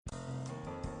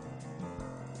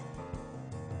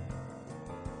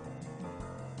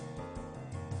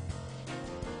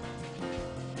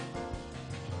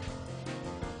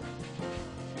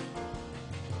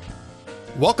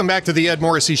Welcome back to the Ed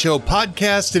Morrissey Show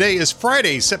podcast. Today is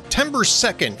Friday, September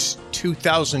 2nd,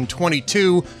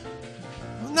 2022.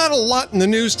 Not a lot in the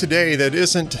news today that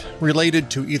isn't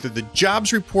related to either the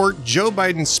jobs report, Joe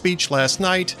Biden's speech last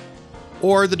night,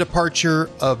 or the departure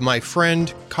of my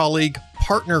friend, colleague,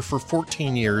 partner for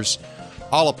 14 years,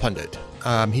 Awful Pundit.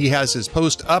 He has his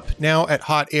post up now at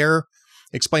Hot Air,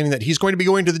 explaining that he's going to be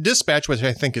going to the Dispatch, which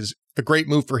I think is a great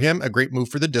move for him, a great move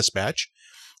for the Dispatch.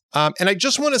 And I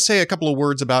just want to say a couple of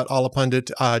words about Awful Pundit,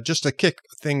 just to kick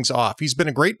things off. He's been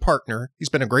a great partner. He's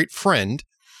been a great friend.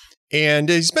 And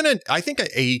he's been, I think,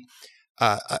 a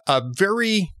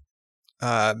very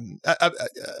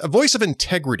voice of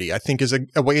integrity, I think, is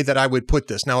a way that I would put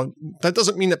this. Now, that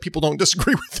doesn't mean that people don't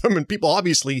disagree with him, and people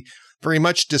obviously very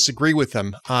much disagree with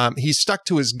him. He's stuck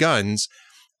to his guns.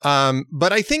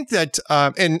 But I think that,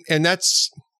 and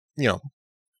that's,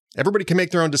 everybody can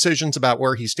make their own decisions about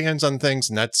where he stands on things,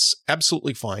 and that's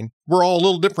absolutely fine. We're all a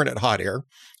little different at Hot Air.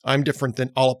 I'm different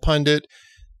than Awful Pundit.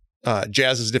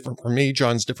 Jazz is different from me.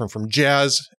 John's different from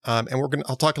Jazz. And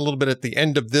I'll talk a little bit at the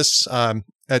end of this,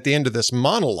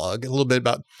 monologue, a little bit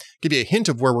about, give you a hint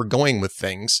of where we're going with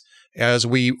things as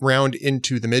we round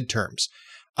into the midterms.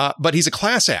 But he's a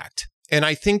class act. And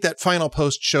I think that final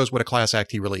post shows what a class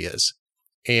act he really is.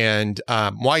 And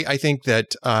why I think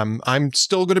that I'm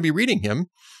still going to be reading him.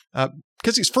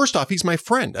 Because he's my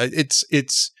friend.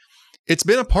 It's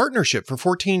been a partnership for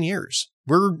 14 years.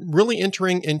 We're really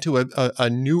entering into a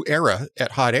new era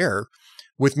at Hot Air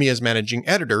with me as managing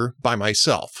editor by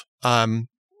myself.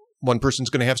 One person's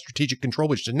going to have strategic control,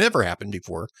 which had never happened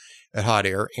before at Hot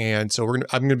Air. And so I'm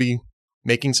going to be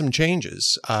making some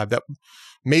changes that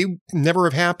may never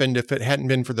have happened if it hadn't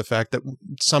been for the fact that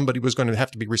somebody was going to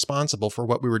have to be responsible for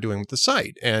what we were doing with the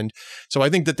site. And so I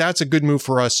think that that's a good move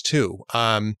for us too.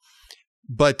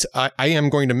 But I am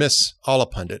going to miss Awful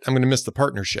Pundit. I'm going to miss the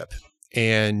partnership.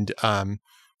 And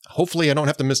hopefully I don't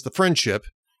have to miss the friendship,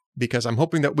 because I'm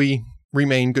hoping that we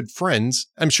remain good friends.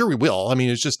 I'm sure we will. I mean,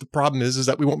 it's just the problem is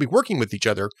that we won't be working with each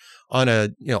other on a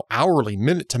hourly,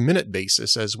 minute to minute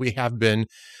basis as we have been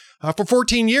for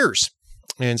 14 years.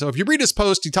 And so if you read his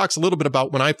post, he talks a little bit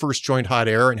about when I first joined Hot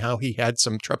Air and how he had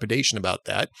some trepidation about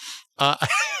that.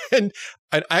 And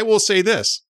I will say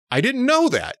this, I didn't know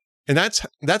that. And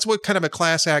that's what kind of a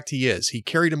class act he is. He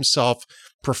carried himself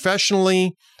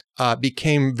professionally,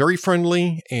 became very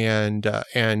friendly and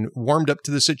warmed up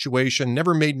to the situation,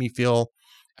 never made me feel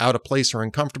out of place or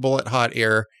uncomfortable at Hot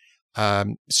Air.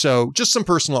 So just some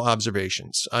personal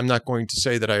observations. I'm not going to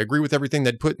say that I agree with everything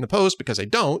they'd put in the post, because I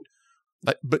don't.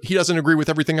 But he doesn't agree with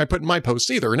everything I put in my posts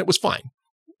either, and it was fine.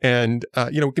 And,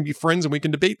 we can be friends and we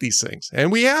can debate these things.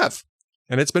 And we have.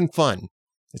 And it's been fun.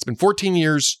 It's been 14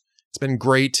 years. It's been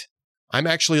great. I'm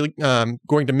actually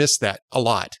going to miss that a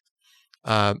lot.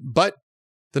 But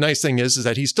the nice thing is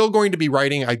that he's still going to be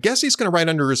writing. I guess he's going to write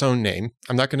under his own name.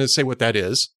 I'm not going to say what that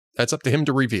is. That's up to him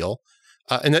to reveal.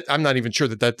 And I'm not even sure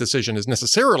that decision is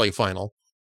necessarily final.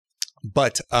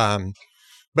 But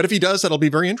if he does, that'll be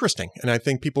very interesting. And I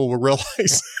think people will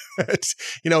realize that,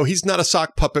 he's not a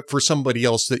sock puppet for somebody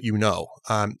else that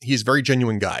he's a very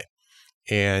genuine guy.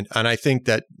 And I think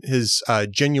that his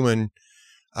genuine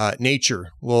nature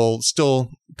will still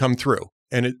come through,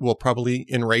 and it will probably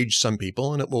enrage some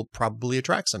people, and it will probably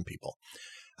attract some people.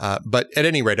 But at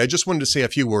any rate, I just wanted to say a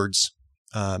few words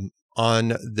on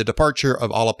the departure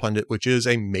of Awful Pundit, which is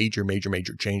a major, major,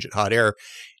 major change at Hot Air.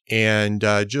 And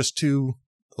just to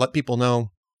let people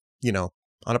know,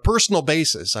 on a personal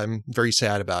basis, I'm very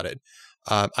sad about it.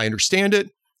 I understand it.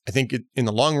 I think in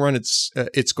the long run,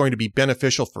 it's going to be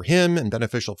beneficial for him and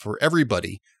beneficial for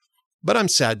everybody. But I'm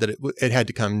sad that it had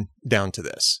to come down to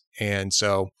this. And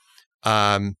so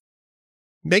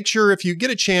make sure if you get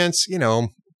a chance,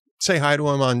 say hi to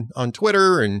him on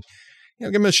Twitter and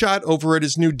give him a shot over at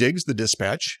his new digs, The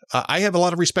Dispatch. I have a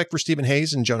lot of respect for Stephen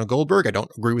Hayes and Jonah Goldberg. I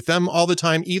don't agree with them all the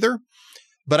time either.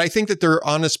 But I think that they're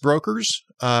honest brokers.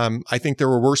 I think there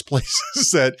were worse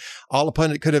places that Awful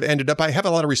Pundit could have ended up. I have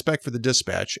a lot of respect for the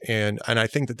Dispatch, and I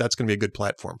think that that's going to be a good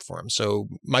platform for him. So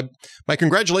my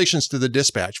congratulations to the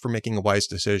Dispatch for making a wise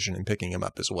decision and picking him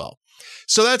up as well.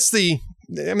 So that's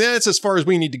as far as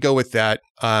we need to go with that.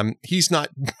 He's not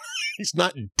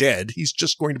dead. He's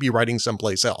just going to be writing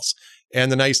someplace else.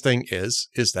 And the nice thing is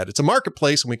that it's a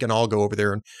marketplace, and we can all go over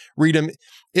there and read him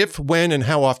if, when, and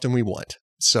how often we want.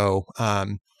 So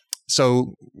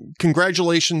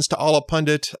congratulations to Awful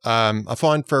Pundit, a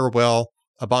fond farewell,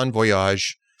 a bon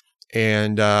voyage.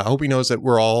 And I hope he knows that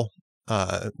we're all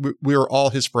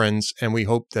his friends, and we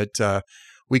hope that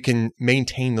we can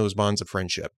maintain those bonds of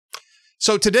friendship.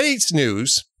 So today's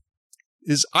news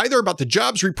is either about the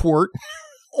jobs report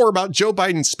more about Joe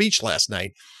Biden's speech last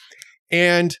night.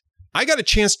 And I got a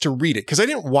chance to read it because I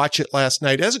didn't watch it last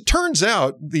night. As it turns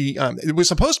out, it was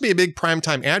supposed to be a big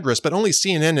primetime address, but only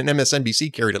CNN and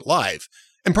MSNBC carried it live.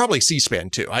 And probably C-SPAN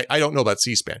too. I don't know about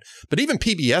C-SPAN, but even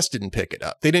PBS didn't pick it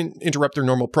up. They didn't interrupt their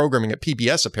normal programming at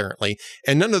PBS apparently,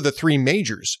 and none of the three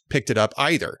majors picked it up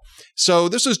either. So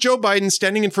this was Joe Biden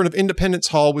standing in front of Independence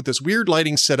Hall with this weird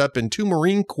lighting set up and two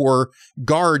Marine Corps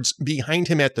guards behind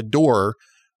him at the door,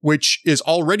 which is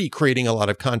already creating a lot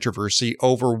of controversy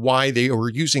over why they were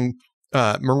using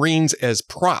Marines as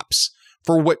props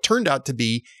for what turned out to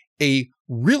be a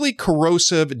really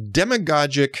corrosive,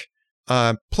 demagogic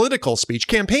political speech,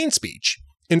 campaign speech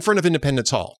in front of Independence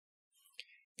Hall.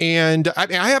 And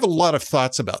I have a lot of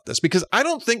thoughts about this because I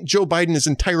don't think Joe Biden is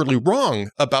entirely wrong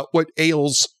about what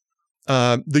ails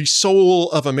the soul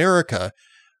of America,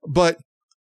 but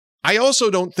I also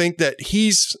don't think that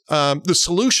he's the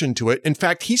solution to it. In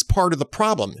fact, he's part of the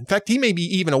problem. In fact, he may be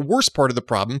even a worse part of the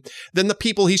problem than the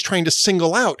people he's trying to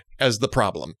single out as the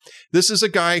problem. This is a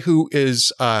guy who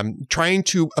is trying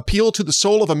to appeal to the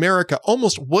soul of America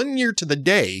almost 1 year to the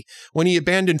day when he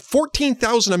abandoned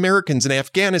 14,000 Americans in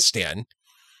Afghanistan,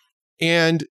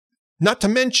 and not to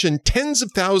mention tens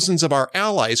of thousands of our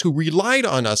allies who relied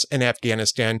on us in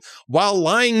Afghanistan while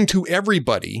lying to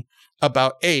everybody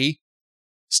about A,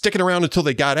 sticking around until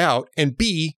they got out, and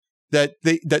B, that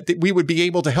we would be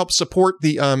able to help support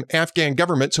the Afghan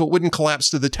government so it wouldn't collapse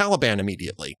to the Taliban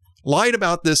immediately. Lied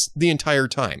about this the entire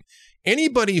time.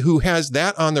 Anybody who has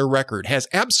that on their record has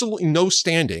absolutely no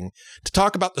standing to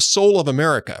talk about the soul of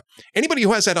America. Anybody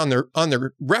who has that on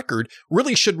their record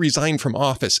really should resign from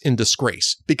office in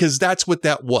disgrace, because that's what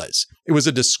that was. It was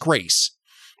a disgrace.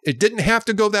 It didn't have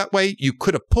to go that way. We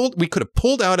could have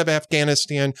pulled out of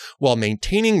Afghanistan while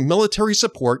maintaining military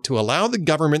support to allow the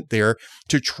government there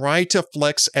to try to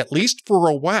flex, at least for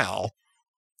a while,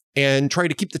 and try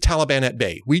to keep the Taliban at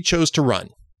bay. We chose to run.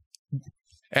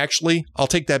 Actually, I'll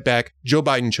take that back. Joe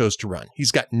Biden chose to run.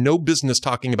 He's got no business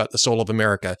talking about the soul of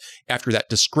America after that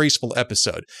disgraceful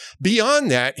episode.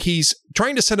 Beyond that, he's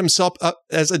trying to set himself up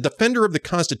as a defender of the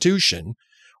Constitution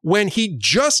when he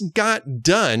just got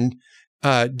done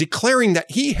declaring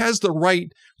that he has the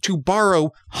right to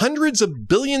borrow hundreds of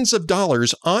billions of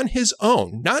dollars on his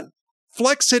own, not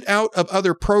flex it out of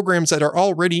other programs that are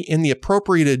already in the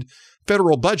appropriated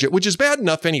federal budget, which is bad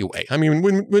enough anyway. I mean,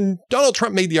 when Donald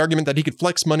Trump made the argument that he could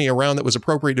flex money around that was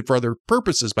appropriated for other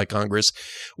purposes by Congress,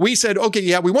 we said, okay,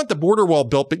 yeah, we want the border wall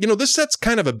built, but this sets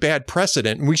kind of a bad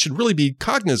precedent, and we should really be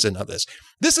cognizant of this.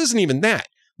 This isn't even that.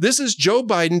 This is Joe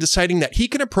Biden deciding that he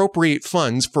can appropriate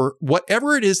funds for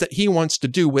whatever it is that he wants to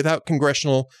do without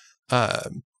congressional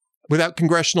involvement,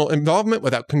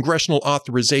 without congressional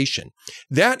authorization.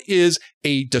 That is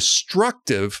a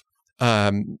destructive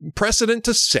precedent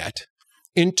to set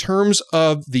in terms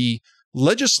of the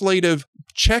legislative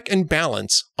check and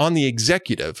balance on the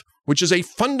executive, which is a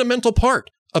fundamental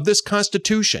part of this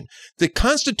Constitution. The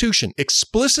Constitution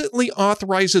explicitly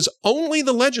authorizes only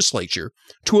the legislature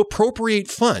to appropriate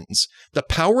funds. The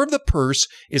power of the purse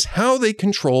is how they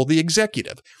control the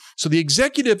executive. So the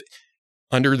executive,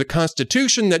 under the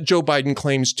Constitution that Joe Biden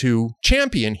claims to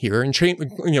champion here and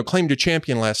claimed to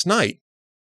champion last night,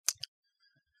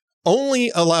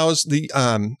 only allows the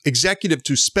executive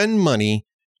to spend money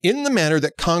in the manner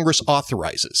that Congress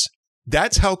authorizes.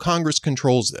 That's how Congress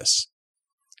controls this.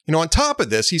 On top of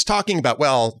this, he's talking about,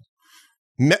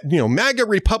 MAGA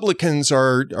Republicans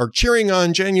are cheering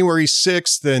on January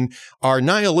 6th and are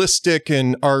nihilistic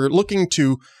and are looking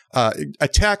to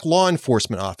attack law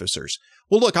enforcement officers.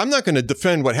 Well, look, I'm not going to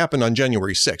defend what happened on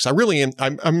January 6th.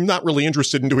 I'm not really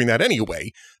interested in doing that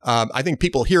anyway. I think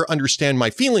people here understand my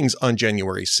feelings on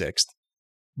January 6th.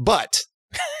 But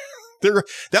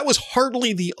that was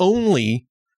hardly the only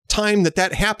time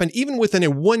that happened, even within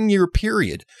a 1 year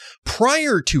period.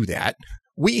 Prior to that,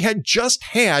 we had just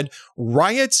had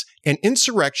riots and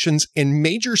insurrections in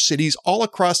major cities all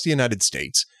across the United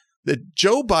States that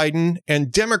Joe Biden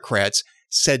and Democrats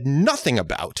said nothing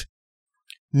about,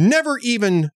 never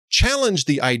even challenged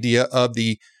the idea of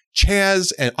the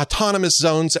CHAZ and autonomous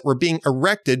zones that were being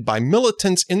erected by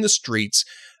militants in the streets,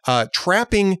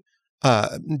 trapping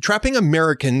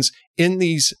Americans in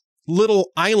these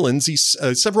little islands, these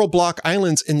several block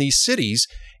islands in these cities,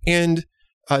 and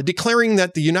declaring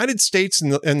that the United States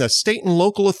and the state and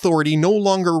local authority no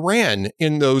longer ran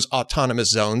in those autonomous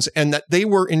zones and that they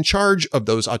were in charge of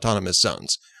those autonomous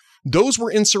zones. Those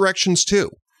were insurrections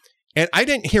too. And I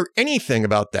didn't hear anything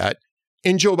about that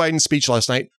in Joe Biden's speech last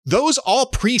night. Those all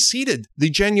preceded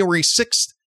the January 6th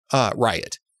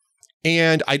riot.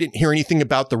 And I didn't hear anything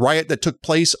about the riot that took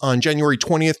place on January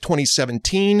 20th,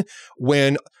 2017,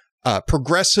 when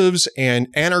progressives and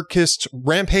anarchists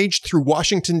rampaged through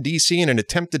Washington, D.C. in an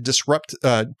attempt to disrupt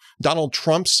Donald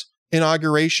Trump's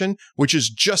inauguration, which is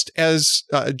just as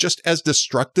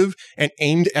destructive and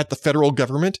aimed at the federal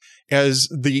government as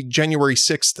the January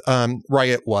 6th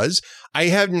riot was. I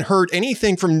haven't heard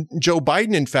anything from Joe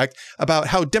Biden, in fact, about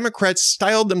how Democrats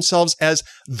styled themselves as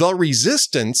the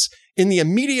resistance in the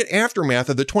immediate aftermath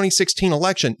of the 2016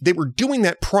 election. They were doing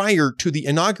that prior to the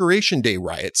Inauguration Day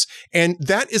riots. And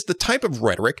that is the type of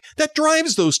rhetoric that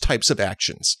drives those types of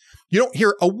actions. You don't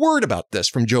hear a word about this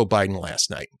from Joe Biden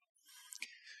last night.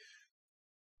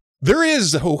 There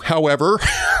is, however,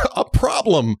 a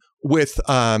problem with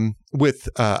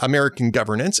American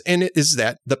governance, and it is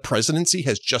that the presidency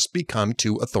has just become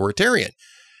too authoritarian.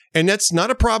 And that's not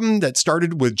a problem that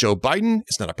started with Joe Biden.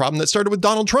 It's not a problem that started with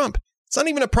Donald Trump. It's not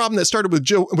even a problem that started with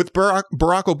Barack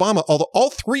Obama, although all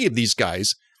three of these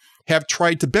guys have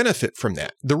tried to benefit from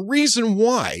that. The reason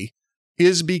why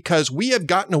is because we have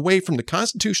gotten away from the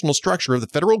constitutional structure of the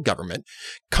federal government.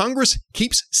 Congress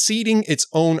keeps ceding its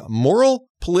own moral,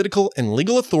 political, and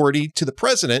legal authority to the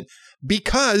president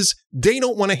because they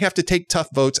don't want to have to take tough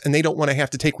votes and they don't want to have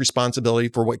to take responsibility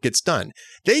for what gets done.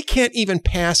 They can't even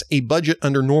pass a budget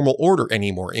under normal order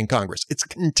anymore in Congress. It's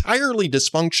entirely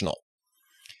dysfunctional.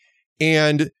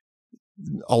 And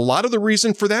a lot of the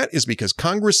reason for that is because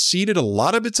Congress ceded a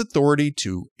lot of its authority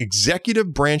to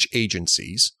executive branch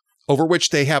agencies over which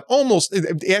they have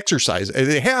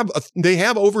they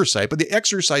have oversight, but they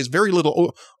exercise very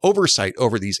little oversight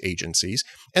over these agencies,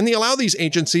 and they allow these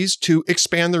agencies to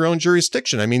expand their own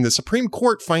jurisdiction. I mean, the Supreme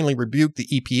Court finally rebuked the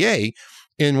EPA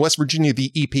in West Virginia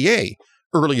v. EPA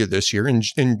earlier this year in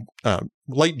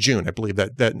late June, I believe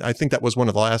that I think that was one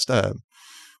of the last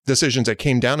decisions that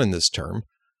came down in this term.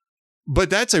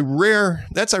 But that's a rare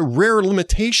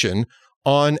limitation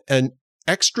on an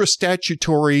extra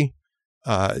statutory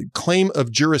claim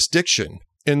of jurisdiction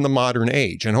in the modern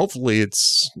age. And hopefully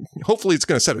it's going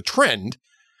to set a trend.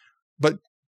 But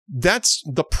that's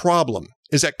the problem,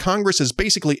 is that Congress has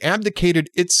basically abdicated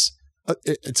its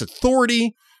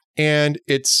authority and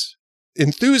its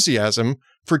enthusiasm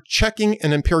for checking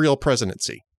an imperial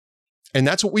presidency. And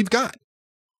that's what we've got.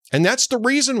 And that's the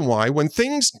reason why when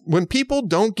people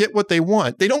don't get what they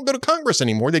want, they don't go to Congress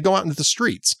anymore. They go out into the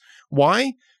streets.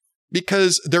 Why?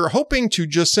 Because they're hoping to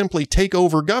just simply take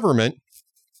over government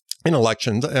in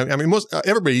elections. I mean,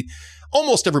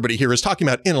 almost everybody here is talking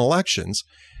about in elections,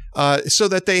 so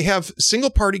that they have single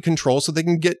party control so they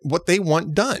can get what they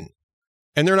want done.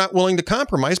 And they're not willing to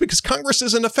compromise because Congress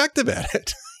isn't effective at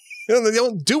it. They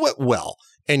don't do it well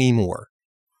anymore.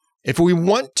 If we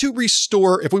want to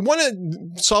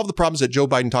solve the problems that Joe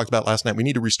Biden talked about last night, we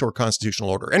need to restore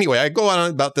constitutional order. Anyway, I go on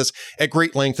about this at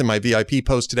great length in my VIP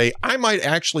post today. I might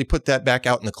actually put that back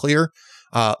out in the clear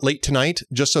late tonight,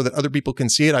 just so that other people can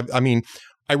see it.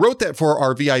 I wrote that for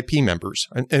our VIP members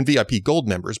and VIP Gold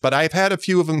members, but I've had a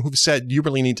few of them who've said, you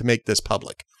really need to make this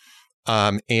public,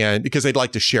 and because they'd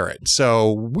like to share it.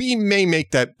 So we may make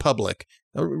that public.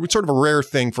 It's sort of a rare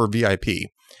thing for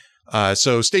VIP.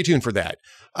 So stay tuned for that.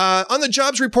 On the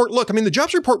jobs report, look, I mean, the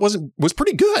jobs report was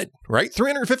pretty good, right?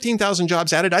 315,000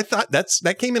 jobs added. I thought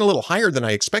that came in a little higher than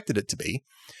I expected it to be.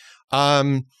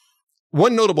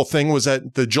 One notable thing was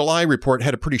that the July report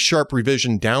had a pretty sharp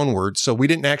revision downward, so we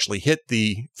didn't actually hit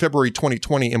the February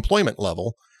 2020 employment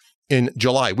level in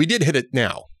July. We did hit it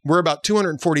now. We're about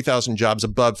 240,000 jobs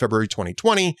above February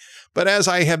 2020, but as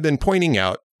I have been pointing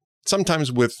out,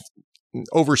 sometimes with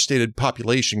overstated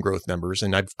population growth numbers,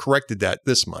 and I've corrected that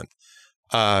this month,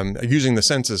 using the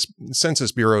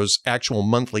Census Bureau's actual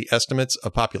monthly estimates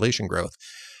of population growth.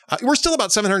 We're still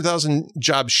about 700,000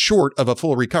 jobs short of a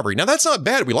full recovery. Now, that's not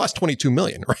bad. We lost 22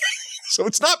 million, right? So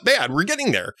it's not bad. We're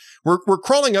getting there. We're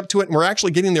crawling up to it, and we're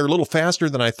actually getting there a little faster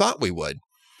than I thought we would.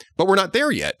 But we're not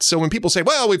there yet. So when people say,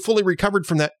 well, we've fully recovered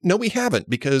from that, no, we haven't,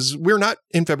 because we're not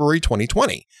in February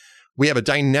 2020. We have a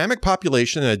dynamic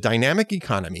population and a dynamic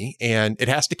economy, and it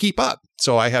has to keep up.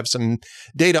 So I have some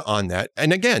data on that.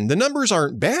 And again, the numbers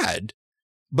aren't bad,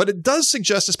 but it does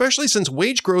suggest, especially since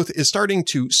wage growth is starting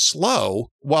to slow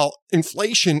while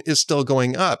inflation is still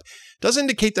going up, does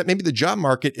indicate that maybe the job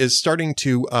market is starting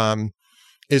to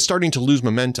lose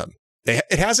momentum.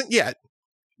 It hasn't yet,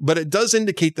 but it does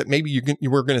indicate that maybe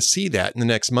we're going to see that in the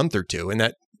next month or two, and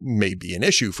that may be an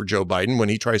issue for Joe Biden when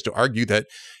he tries to argue that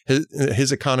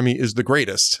his economy is the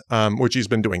greatest, which he's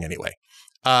been doing anyway.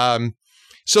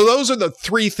 So those are the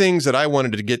three things that I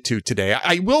wanted to get to today.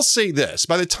 I will say this,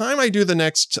 by the time I do the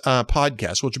next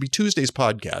podcast, which will be Tuesday's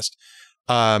podcast,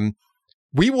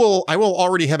 I will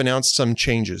already have announced some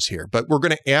changes here, but we're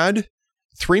going to add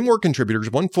 3 more contributors,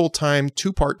 1 full-time,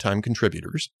 2 part-time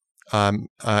contributors. And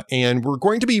we're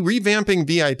going to be revamping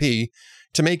VIP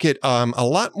to make it a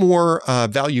lot more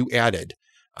value added.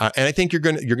 And I think you're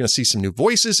going to see some new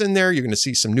voices in there. You're going to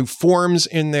see some new forms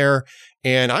in there.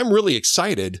 And I'm really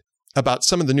excited about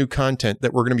some of the new content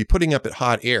that we're going to be putting up at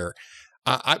Hot Air.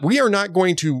 We are not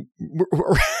going to,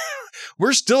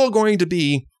 we're still going to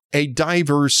be a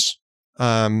diverse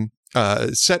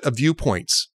set of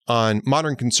viewpoints on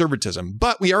modern conservatism,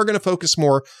 but we are going to focus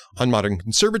more on modern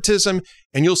conservatism,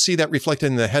 and you'll see that reflected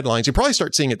in the headlines. You'll probably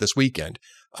start seeing it this weekend,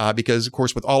 because, of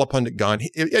course, with All a Pundit gone,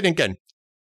 and again,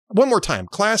 one more time,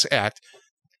 Class Act,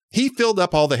 he filled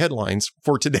up all the headlines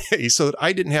for today so that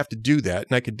I didn't have to do that,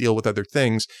 and I could deal with other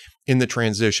things in the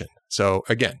transition. So,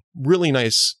 again, really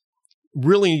nice,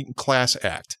 really Class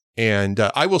Act, and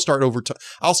I'll start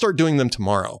doing them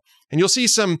tomorrow. And you'll see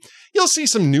some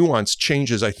nuanced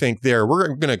changes, I think, there. We're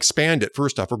going to expand it.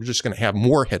 First off, we're just going to have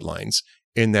more headlines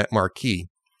in that marquee.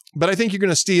 But I think you're going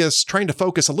to see us trying to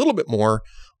focus a little bit more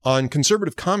on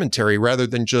conservative commentary rather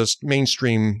than just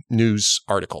mainstream news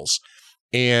articles.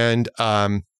 And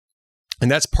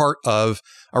that's part of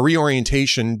a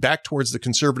reorientation back towards the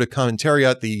conservative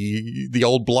commentariat, the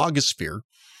old blogosphere,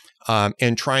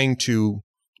 and trying to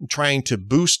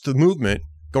boost the movement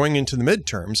going into the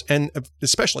midterms, and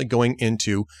especially going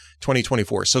into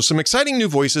 2024. So some exciting new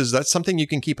voices. That's something you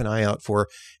can keep an eye out for.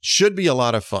 Should be a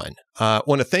lot of fun. I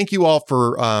want to thank you all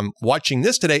for watching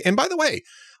this today. And by the way,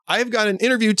 I've got an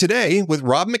interview today with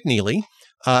Rob McNealy,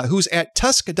 who's at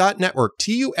TUSC.network,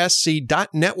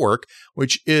 TUSC.network,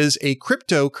 which is a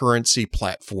cryptocurrency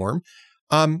platform.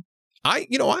 I'm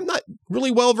not really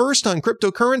well versed on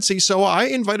cryptocurrency, so I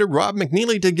invited Rob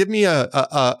McNealy to give me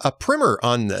a primer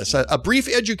on this, a brief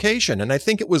education, and I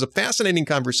think it was a fascinating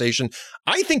conversation.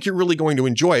 I think you're really going to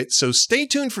enjoy it, so stay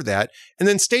tuned for that, and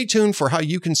then stay tuned for how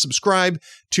you can subscribe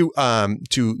to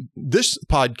this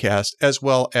podcast as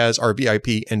well as our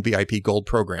VIP and VIP Gold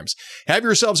programs. Have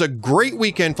yourselves a great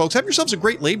weekend, folks. Have yourselves a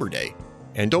great Labor Day,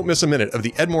 and don't miss a minute of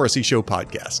the Ed Morrissey Show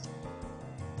podcast.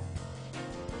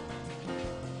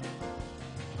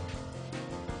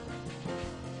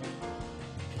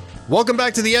 Welcome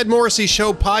back to the Ed Morrissey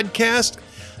Show podcast.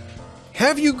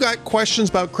 Have you got questions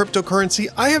about cryptocurrency?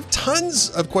 I have tons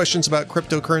of questions about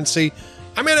cryptocurrency.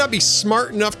 I may not be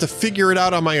smart enough to figure it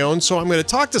out on my own, so I'm going to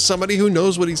talk to somebody who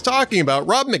knows what he's talking about.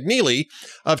 Rob McNealy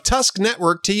of TUSC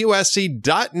Network,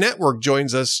 TUSC.network,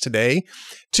 joins us today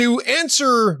to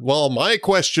answer, well, my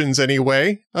questions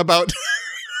anyway, about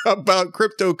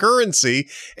cryptocurrency,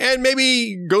 and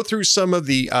maybe go through some of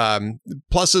the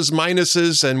pluses,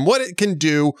 minuses, and what it can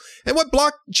do, and what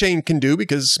blockchain can do,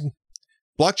 because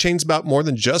blockchain's about more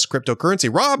than just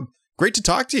cryptocurrency. Rob, great to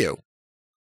talk to you.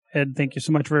 Ed, thank you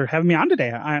so much for having me on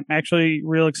today. I'm actually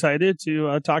real excited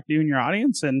to talk to you and your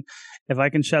audience, and if I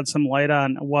can shed some light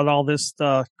on what all this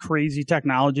crazy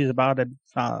technology is about, I'm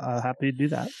happy to do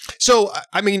that. So,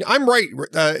 I mean, I'm right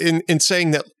in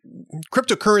saying that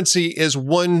cryptocurrency is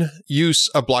one use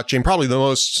of blockchain, probably the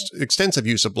most extensive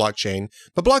use of blockchain,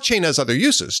 but blockchain has other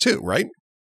uses too, right?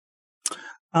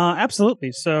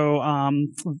 Absolutely. So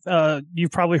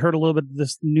you've probably heard a little bit of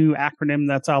this new acronym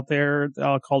that's out there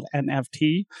called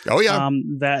NFT. Oh, yeah.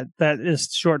 That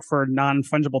is short for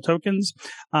non-fungible tokens.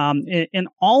 And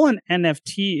all an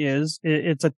NFT is,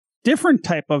 it's a different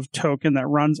type of token that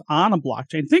runs on a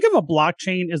blockchain. Think of a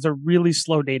blockchain as a really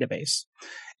slow database.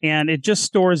 And it just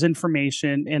stores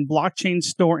information, and blockchains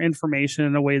store information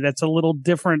in a way that's a little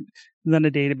different than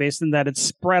a database, in that it's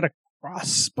spread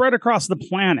across the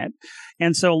planet.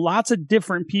 And so lots of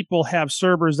different people have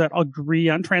servers that agree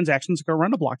on transactions that go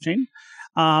run a blockchain.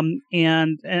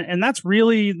 And that's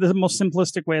really the most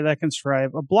simplistic way that I can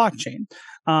describe a blockchain.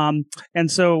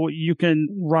 And so you can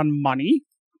run money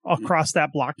across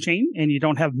that blockchain, and you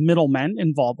don't have middlemen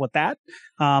involved with that,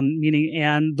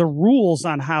 and the rules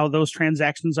on how those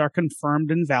transactions are confirmed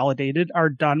and validated are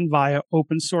done via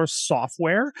open source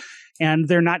software, and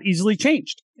they're not easily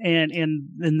changed.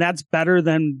 And that's better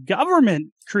than government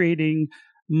creating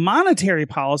monetary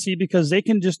policy, because they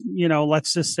can just,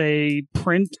 let's just say,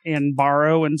 print and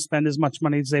borrow and spend as much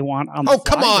money as they want on the fly.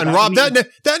 Come on, Rob,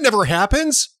 that never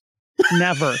happens.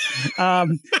 Never.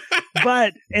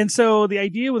 And so the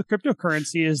idea with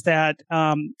cryptocurrency is that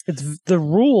it's the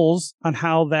rules on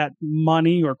how that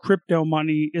money or crypto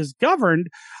money is governed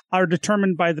are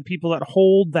determined by the people that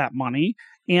hold that money.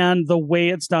 And the way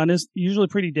it's done is usually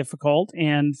pretty difficult.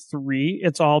 And 3,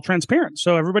 it's all transparent.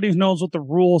 So everybody knows what the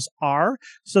rules are,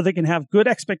 so they can have good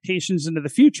expectations into the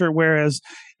future. Whereas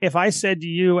if I said to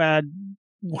you, Ed,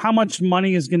 how much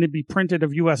money is going to be printed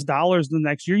of US dollars in the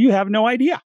next year, you have no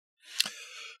idea.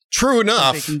 True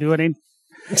enough. They can do it.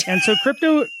 And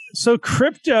so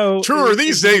crypto. Truer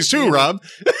these days too, Rob.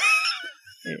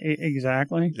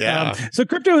 Exactly. Yeah. So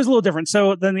crypto is a little different.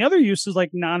 So then the other use is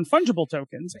like non-fungible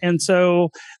tokens. And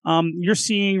so you're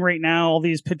seeing right now all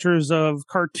these pictures of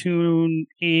cartoon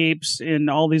apes and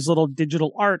all these little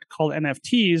digital art called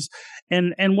NFTs.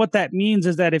 And what that means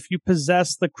is that if you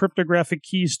possess the cryptographic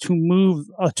keys to move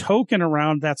a token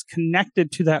around that's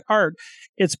connected to that art,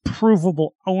 it's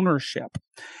provable ownership.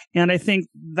 And I think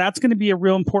that's going to be a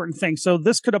real important thing. So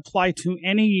this could apply to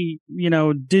any,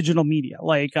 digital media.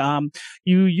 Like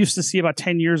you used to see about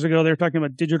 10 years ago, they were talking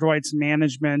about digital rights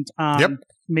management,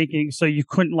 making so you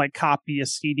couldn't like copy a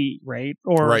CD, right?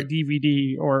 Or a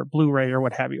DVD or Blu-ray or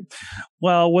what have you.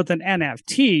 Well, with an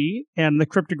NFT and the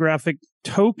cryptographic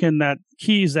token, that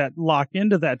keys that lock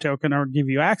into that token or give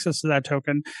you access to that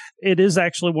token, it is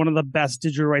actually one of the best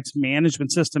digital rights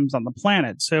management systems on the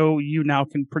planet. So you now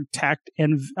can protect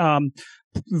and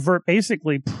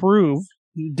basically prove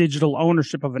digital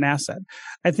ownership of an asset.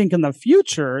 I think in the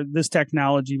future, this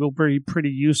technology will be pretty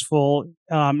useful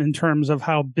in terms of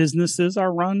how businesses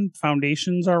are run,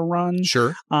 foundations are run.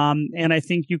 Sure. And I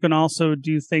think you can also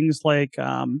do things like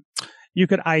you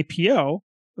could IPO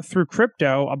through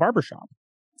crypto a barbershop.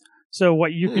 So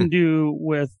what you can do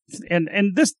with, and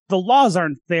this, the laws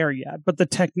aren't there yet, but the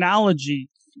technology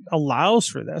allows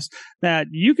for this, that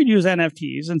you could use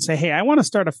NFTs and say, hey, I want to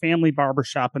start a family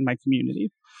barbershop in my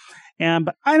community.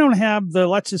 But I don't have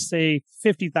let's just say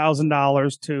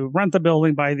 $50,000 to rent the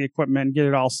building, buy the equipment, get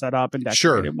it all set up and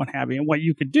decorated and what have you. And what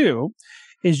you could do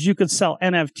is you could sell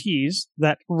NFTs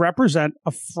that represent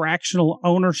a fractional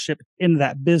ownership in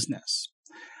that business.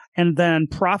 And then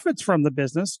profits from the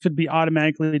business could be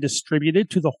automatically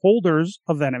distributed to the holders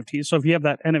of the NFT. So if you have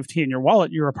that NFT in your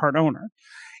wallet, you're a part owner.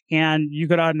 And you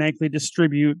could automatically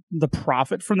distribute the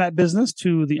profit from that business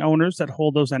to the owners that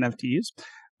hold those NFTs.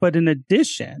 But in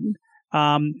addition,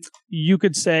 you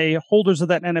could say holders of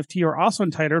that NFT are also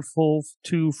entitled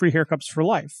to free haircuts for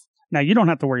life. Now, you don't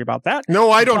have to worry about that. No,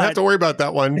 I don't have to worry about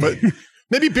that one, but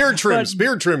maybe beard trims.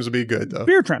 Beard trims would be good, though.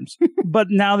 Beard trims. But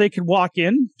now they could walk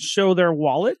in, show their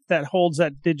wallet that holds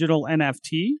that digital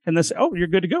NFT, and they say, oh, you're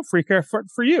good to go. Free haircut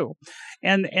for you.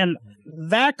 And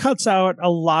that cuts out a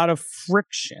lot of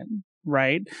friction.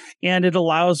 Right. And it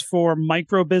allows for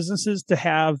micro businesses to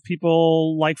have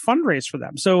people like fundraise for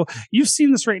them. So you've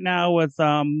seen this right now with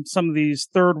some of these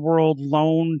third world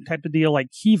loan type of deal like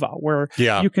Kiva, where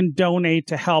you can donate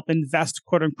to help invest,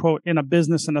 quote unquote, in a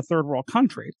business in a third world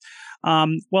country.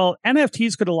 Well,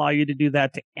 NFTs could allow you to do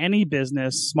that to any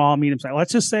business, small, medium size.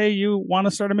 Let's just say you want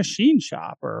to start a machine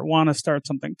shop or want to start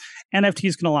something.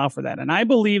 NFTs can allow for that. And I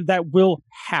believe that will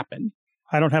happen.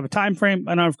 I don't have a time frame.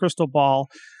 I don't have a crystal ball.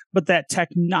 But that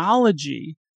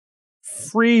technology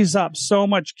frees up so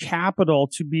much capital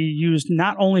to be used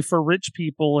not only for rich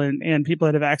people and people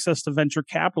that have access to venture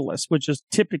capitalists, which is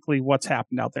typically what's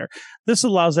happened out there. This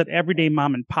allows that everyday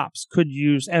mom and pops could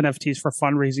use NFTs for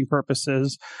fundraising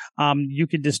purposes. You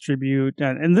could distribute,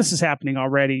 and this is happening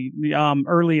already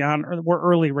early on. We're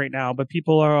early right now, but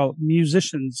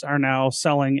musicians are now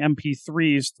selling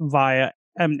MP3s via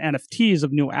NFTs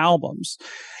of new albums.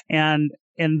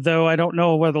 And though I don't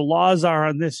know where the laws are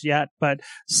on this yet, but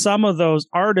some of those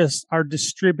artists are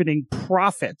distributing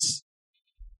profits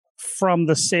from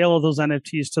the sale of those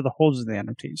NFTs to the holders of the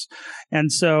NFTs.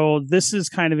 And so this is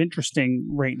kind of interesting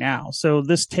right now. So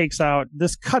this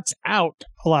cuts out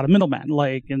a lot of middlemen.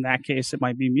 Like in that case, it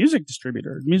might be music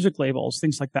distributors, music labels,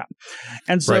 things like that.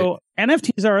 And so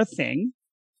NFTs are a thing.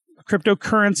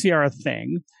 Cryptocurrency are a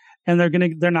thing, and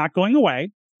they're not going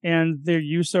away. And their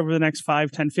use over the next 5,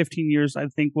 10, 15 years, I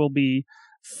think will be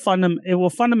it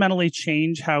will fundamentally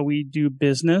change how we do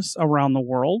business around the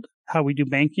world, how we do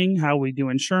banking, how we do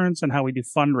insurance, and how we do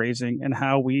fundraising, and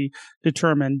how we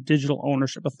determine digital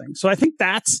ownership of things. So I think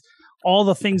that's all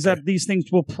the things that these things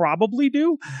will probably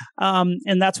do.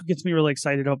 And that's what gets me really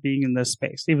excited about being in this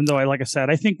space, even though, like I said,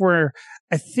 I think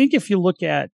if you look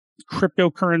at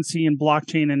cryptocurrency and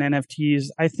blockchain and NFTs,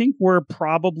 I think we're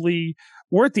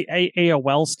at the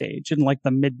AOL stage in like the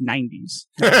mid 90s.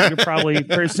 You're probably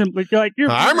very simply like,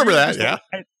 I remember that. Yeah.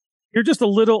 You're just a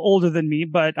little older than me,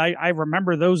 but I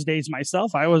remember those days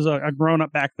myself. I was a grown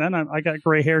up back then. I got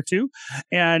gray hair too.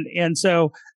 And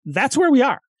so that's where we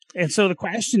are. And so the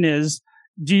question is,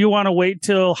 do you want to wait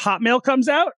till Hotmail comes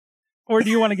out, or do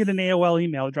you want to get an AOL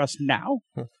email address now?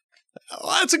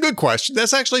 Well, that's a good question.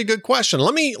 That's actually a good question.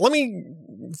 Let me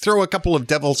throw a couple of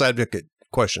devil's advocate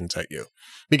questions at you.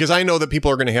 because I know that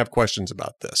people are going to have questions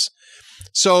about this.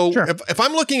 So Sure. if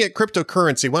I'm looking at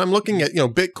cryptocurrency, when I'm looking at,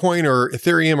 Bitcoin or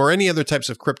Ethereum or any other types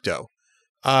of crypto,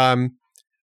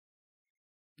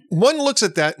 one looks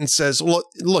at that and says, well,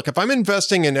 look, if I'm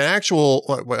investing in an actual,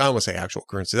 I don't want to say actual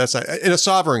currency, that's not, in a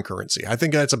sovereign currency. I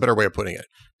think that's a better way of putting it.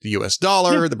 The US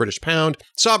dollar, the British pound,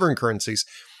 sovereign currencies.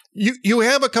 You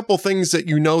have a couple things that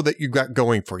that you've got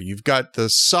going for you. You've got the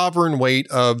sovereign weight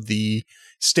of the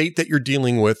state that you're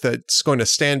dealing with that's going to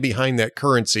stand behind that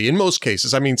currency in most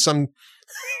cases. I mean, some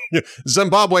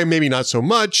Zimbabwe, maybe not so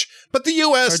much, but the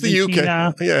US,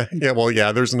 Argentina, the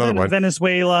UK. There's another one.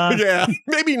 Venezuela. Yeah,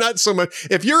 maybe not so much.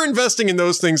 If you're investing in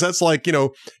those things, that's like,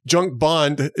 junk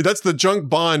bond. That's the junk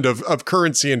bond of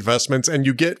currency investments, and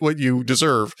you get what you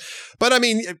deserve. But I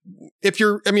mean, if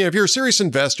you're a serious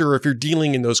investor, or if you're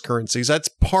dealing in those currencies, that's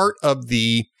part of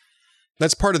the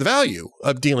value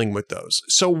of dealing with those.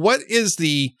 So what is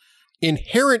the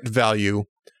inherent value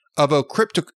of a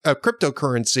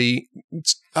cryptocurrency,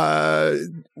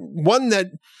 one that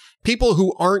people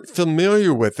who aren't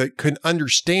familiar with it can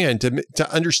understand,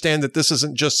 to understand that this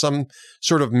isn't just some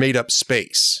sort of made up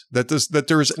space, that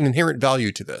there's an inherent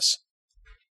value to this?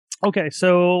 Okay,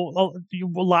 so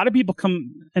a lot of people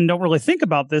come and don't really think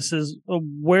about this is,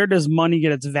 where does money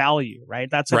get its value, right?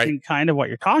 That's, I think, kind of what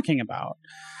you're talking about.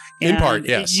 In part,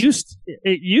 yes.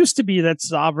 It used to be that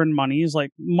sovereign monies,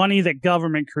 like money that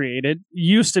government created,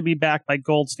 used to be backed by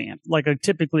gold standard, like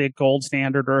typically a gold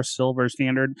standard or a silver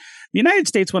standard. The United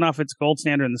States went off its gold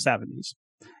standard in the 70s.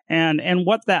 And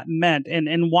what that meant,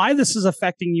 and why this is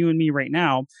affecting you and me right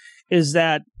now, is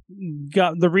that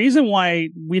the reason why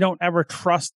we don't ever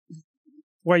trust,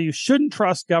 why you shouldn't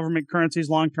trust government currencies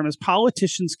long term, is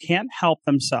politicians can't help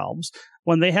themselves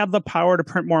when they have the power to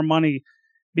print more money,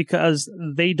 because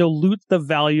they dilute the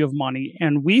value of money.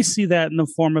 And we see that in the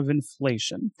form of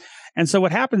inflation. And so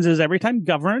what happens is, every time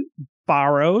government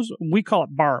borrows, we call it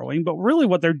borrowing, but really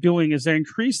what they're doing is they're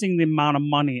increasing the amount of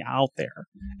money out there,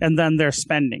 and then they're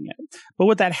spending it. But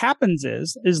what that happens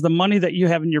is the money that you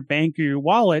have in your bank or your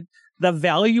wallet, the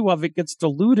value of it gets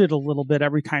diluted a little bit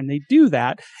every time they do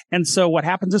that. And so what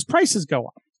happens is prices go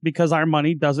up, because our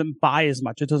money doesn't buy as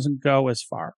much. It doesn't go as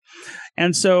far.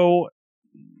 And so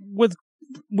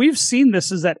we've seen this,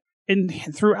 is that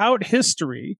throughout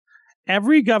history,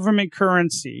 every government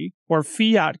currency or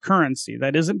fiat currency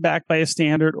that isn't backed by a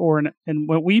standard, and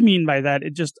what we mean by that,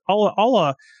 it just all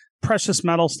a precious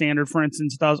metal standard, for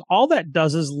instance, all that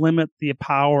does is limit the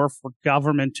power for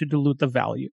government to dilute the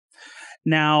value.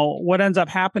 Now, what ends up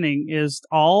happening is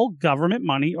all government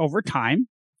money over time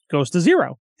goes to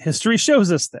zero. History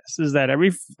shows us this, is that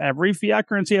every fiat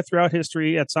currency throughout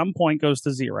history at some point goes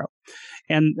to zero.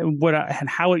 And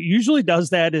how it usually does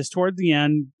that is, toward the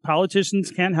end,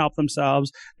 politicians can't help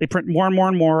themselves. They print more and more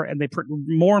and more, and they print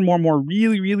more and more and more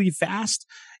really, really fast.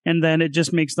 And then it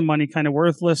just makes the money kind of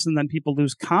worthless, and then people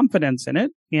lose confidence in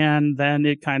it, and then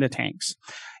it kind of tanks.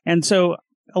 And so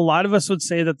a lot of us would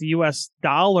say that the US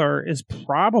dollar is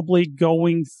probably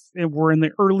we're in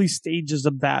the early stages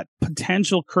of that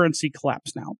potential currency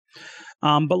collapse now.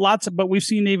 But we've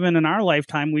seen, even in our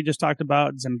lifetime, we just talked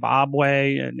about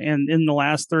Zimbabwe, and in the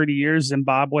last 30 years,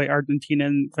 Zimbabwe, Argentina,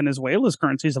 and Venezuela's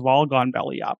currencies have all gone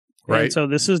belly up. Right. And so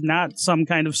this is not some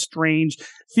kind of strange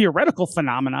theoretical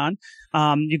phenomenon.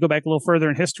 You go back a little further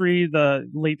in history, the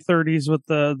late 30s with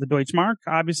the Deutschmark,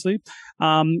 obviously.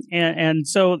 And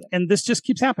this just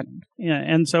keeps happening.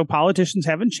 And so politicians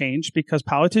haven't changed, because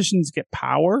politicians get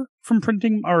power from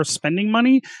printing or spending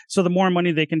money. So the more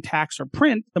money they can tax or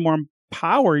print, the more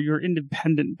power your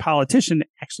independent politician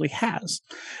actually has.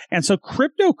 And so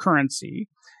cryptocurrency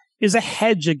is a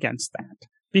hedge against that,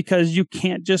 because you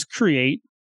can't just create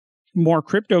more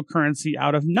cryptocurrency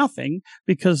out of nothing,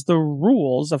 because the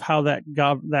rules of how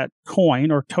that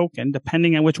coin or token,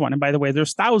 depending on which one, and by the way,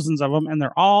 there's thousands of them, and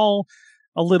they're all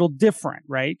a little different,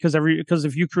 right? Because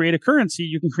if you create a currency,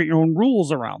 you can create your own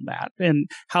rules around that and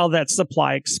how that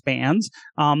supply expands.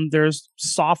 There's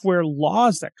software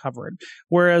laws that cover it.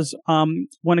 Whereas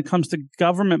when it comes to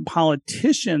government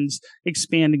politicians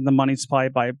expanding the money supply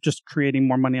by just creating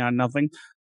more money out of nothing,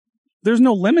 there's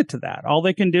no limit to that. All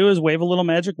they can do is wave a little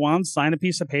magic wand, sign a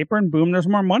piece of paper, and boom, there's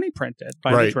more money printed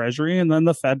by the Treasury, and then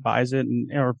the Fed buys it,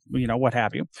 or what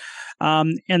have you.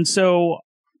 And so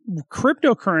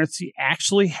cryptocurrency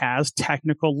actually has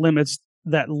technical limits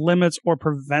that limits or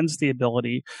prevents the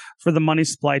ability for the money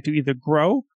supply to either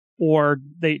grow, or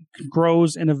they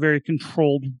grows in a very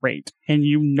controlled rate. And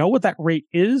you know what that rate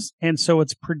is, and so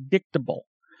it's predictable.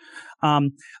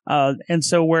 And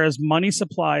so whereas money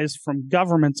supplies from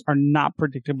governments are not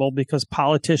predictable, because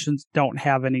politicians don't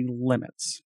have any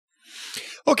limits.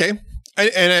 Okay.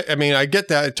 I mean, I get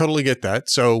that. I totally get that.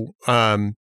 So,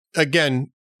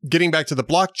 again, getting back to the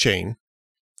blockchain,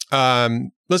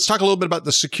 let's talk a little bit about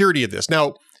the security of this.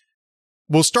 Now,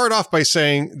 we'll start off by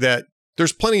saying that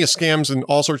there's plenty of scams and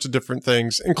all sorts of different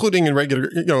things, including in regular,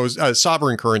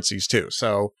 sovereign currencies too.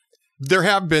 So there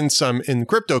have been some in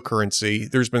cryptocurrency.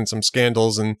 There's been some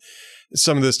scandals and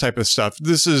some of this type of stuff.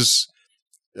 This is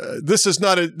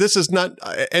not,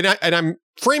 and I'm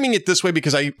framing it this way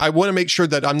because I want to make sure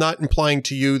that I'm not implying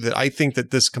to you that I think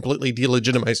that this completely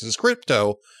delegitimizes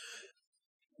crypto.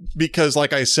 Because,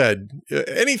 like I said,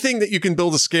 anything that you can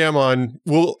build a scam on,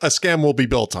 a scam will be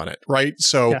built on it, right?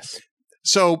 So, Yes.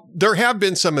 So there have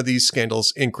been some of these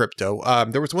scandals in crypto.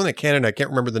 There was one in Canada. I can't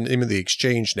remember the name of the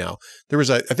exchange now. There was,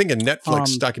 I think, a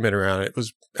Netflix documentary on it. It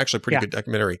was actually a pretty good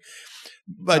documentary.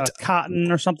 But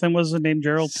Cotton or something was the name,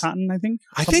 Gerald Cotton, I think.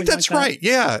 I think that's like right.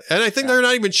 Yeah. And I think they're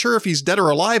not even sure if he's dead or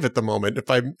alive at the moment,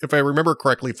 if I remember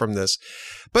correctly from this.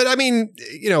 But I mean,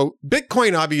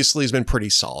 Bitcoin obviously has been pretty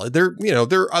solid. There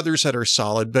are others that are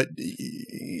solid, but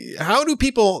how do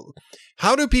people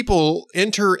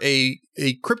enter a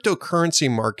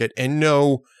cryptocurrency market and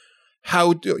know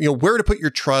how where to put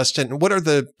your trust, and what are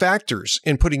the factors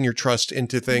in putting your trust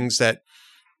into things that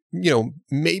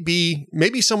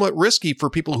maybe somewhat risky for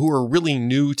people who are really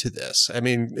new to this? I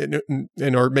mean,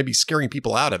 and or maybe scaring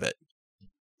people out of it.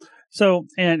 So,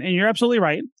 and you're absolutely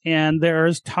right. And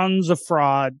there's tons of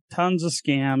fraud, tons of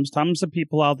scams, tons of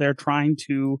people out there trying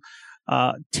to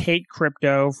take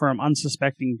crypto from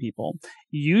unsuspecting people.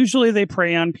 Usually they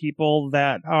prey on people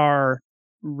that are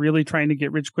really trying to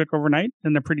get rich quick overnight,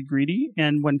 and they're pretty greedy.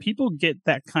 And when people get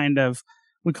that kind of,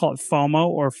 we call it FOMO,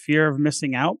 or fear of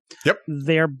missing out. Yep.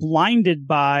 They're blinded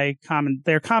by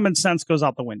their common sense goes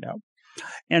out the window.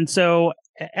 And so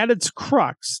at its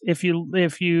crux,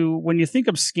 when you think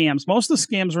of scams, most of the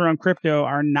scams around crypto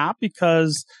are not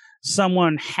because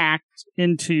someone hacked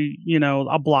into,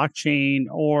 a blockchain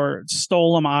or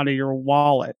stole them out of your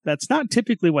wallet. That's not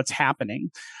typically what's happening.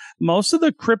 Most of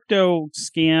the crypto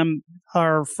scam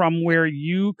are from where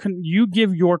you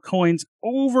give your coins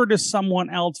over to someone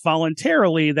else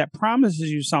voluntarily that promises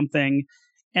you something,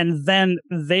 and then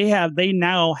they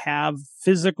now have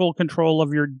physical control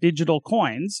of your digital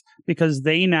coins because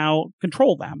they now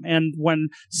control them. And when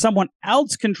someone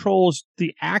else controls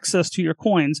the access to your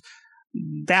coins,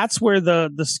 that's where the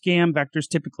scam vectors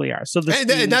typically are. So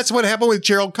and that's what happened with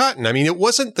Gerald Cotton. I mean, it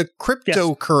wasn't the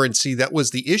cryptocurrency that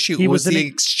was the issue. It was the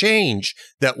exchange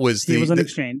that was the... He was an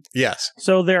exchange. Yes.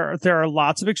 So there are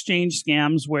lots of exchange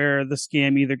scams where the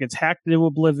scam either gets hacked into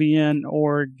oblivion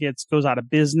or goes out of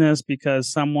business because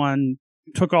someone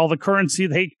took all the currency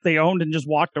they owned and just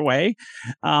walked away.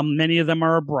 Many of them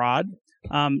are abroad.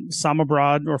 Some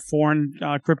abroad or foreign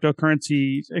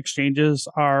cryptocurrency exchanges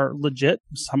are legit.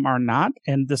 Some are not.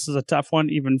 And this is a tough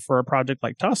one, even for a project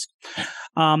like TUSC.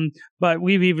 But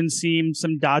we've even seen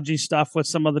some dodgy stuff with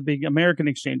some of the big American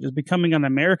exchanges. Becoming an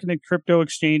American crypto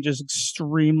exchange is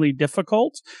extremely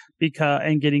difficult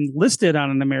and getting listed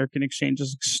on an American exchange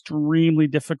is extremely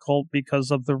difficult because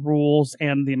of the rules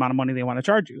and the amount of money they want to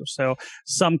charge you. So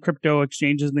some crypto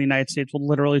exchanges in the United States will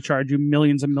literally charge you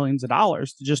millions and millions of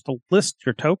dollars just to list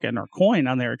your token or coin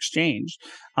on their exchange,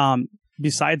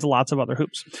 besides lots of other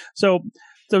hoops. So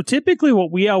typically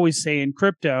what we always say in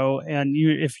crypto, and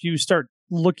if you start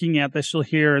looking at this, you'll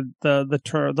hear the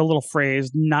little phrase,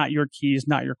 not your keys,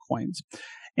 not your coins.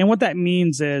 And what that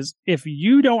means is if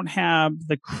you don't have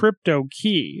the crypto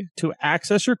key to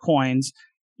access your coins,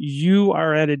 you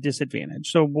are at a disadvantage.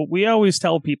 So what we always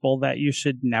tell people that you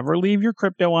should never leave your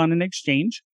crypto on an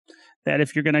exchange, that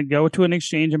if you're going to go to an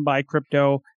exchange and buy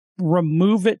crypto,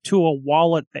 remove it to a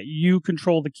wallet that you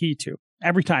control the key to.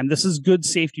 Every time. This is good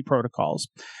safety protocols.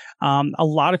 A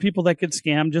lot of people that get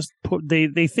scammed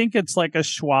they think it's like a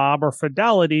Schwab or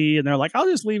Fidelity, and they're like, I'll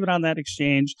just leave it on that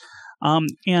exchange.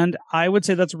 And I would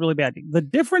say that's a really bad thing. The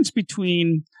difference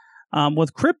between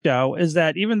with crypto is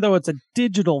that even though it's a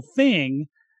digital thing,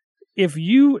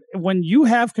 when you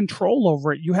have control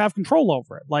over it, you have control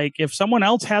over it. Like if someone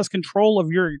else has control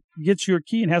of gets your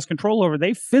key and has control over it,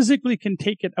 they physically can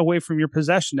take it away from your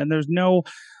possession. And there's no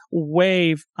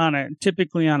way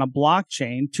typically on a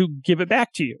blockchain to give it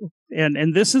back to you.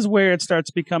 And this is where it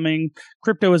starts becoming,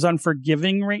 crypto is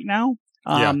unforgiving right now.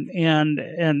 And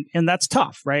that's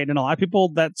tough, right? And a lot of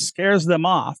people, that scares them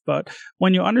off. But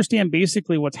when you understand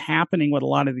basically what's happening with a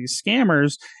lot of these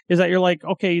scammers is that you're like,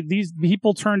 okay, these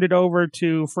people turned it over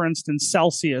to, for instance,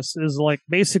 Celsius is like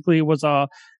basically was a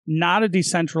not a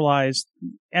decentralized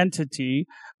entity,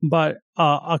 but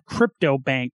a crypto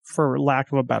bank, for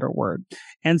lack of a better word.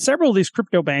 And several of these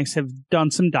crypto banks have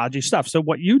done some dodgy stuff. So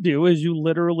what you do is you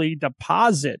literally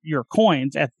deposit your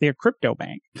coins at their crypto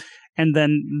bank, and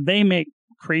then they make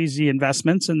crazy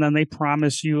investments, and then they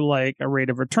promise you like a rate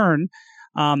of return.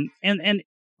 And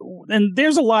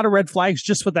there's a lot of red flags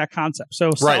just with that concept.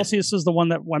 So Celsius is the one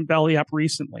that went belly up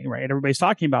recently, right? Everybody's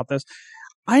talking about this.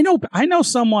 I know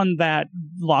someone that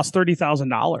lost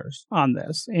 $30,000 on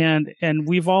this, and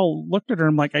we've all looked at her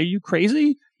and I'm like, are you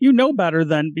crazy? You know better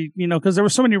than because there were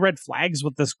so many red flags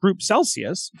with this group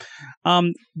Celsius,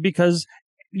 because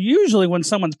usually when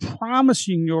someone's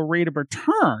promising you a rate of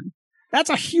return, that's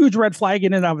a huge red flag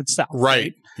in and of itself.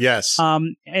 Right. Yes.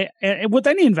 And with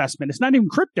any investment, it's not even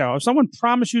crypto. If someone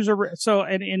promises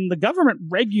and the government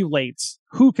regulates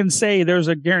who can say there's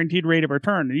a guaranteed rate of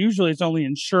return. And usually it's only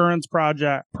insurance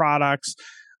products,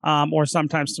 or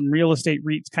sometimes some real estate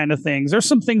REITs kind of things. There's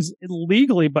some things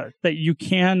legally, but that you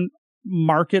can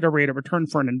market a rate of return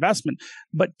for an investment.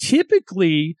 But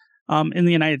typically, in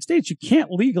the United States, you can't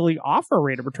legally offer a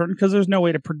rate of return because there's no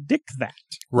way to predict that.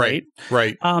 Right.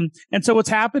 And so what's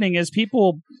happening is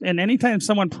and anytime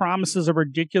someone promises a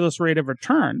ridiculous rate of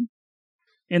return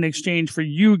in exchange for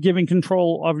you giving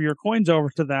control of your coins over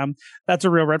to them, that's a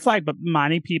real red flag. But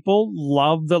many people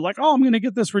love I'm going to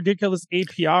get this ridiculous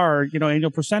APR,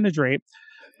 annual percentage rate.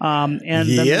 And then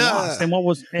they lost. And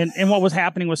what was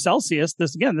happening with Celsius,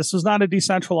 this was not a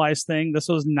decentralized thing. This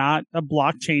was not a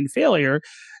blockchain failure.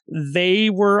 They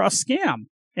were a scam,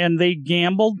 and they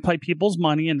gambled by people's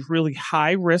money in really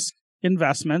high risk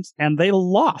investments, and they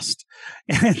lost.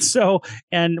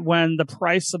 And when the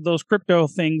price of those crypto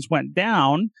things went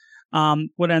down,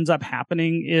 what ends up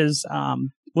happening is,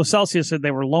 Celsius said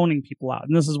they were loaning people out,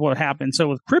 and this is what happened. So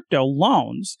with crypto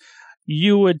loans,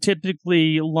 you would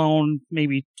typically loan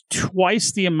maybe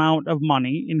twice the amount of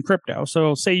money in crypto.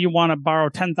 So say you want to borrow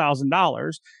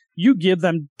 $10,000, you give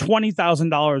them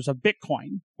 $20,000 of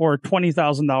Bitcoin or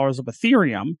 $20,000 of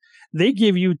Ethereum. They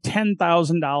give you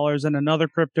 $10,000 in another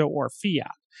crypto or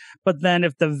fiat. But then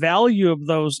if the value of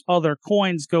those other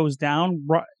coins goes down,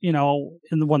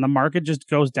 and when the market just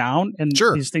goes down, and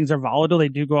these things are volatile, they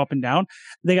do go up and down,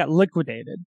 they got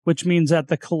liquidated, which means that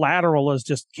the collateral is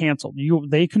just canceled.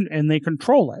 They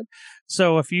control it.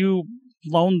 So if you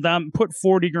loaned them, put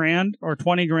 40 grand or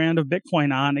 20 grand of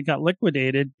Bitcoin on, it got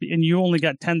liquidated, and you only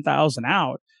got 10,000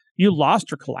 out, you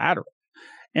lost your collateral.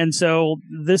 And so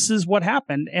this is what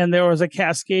happened. And there was a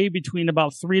cascade between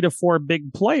about 3 to 4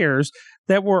 big players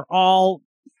that were all,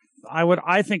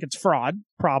 I think it's fraud,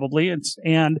 probably.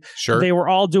 They were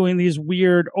all doing these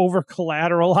weird over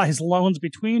collateralized loans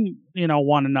between,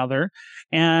 one another.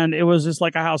 And it was just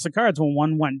like a house of cards when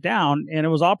one went down, and it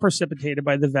was all precipitated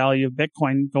by the value of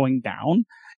Bitcoin going down.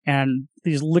 And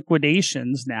these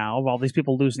liquidations now of all these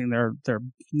people losing their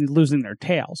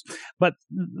tails. But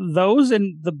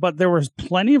there was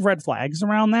plenty of red flags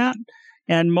around that.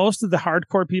 And most of the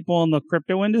hardcore people in the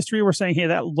crypto industry were saying, hey,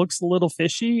 that looks a little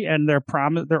fishy, and they're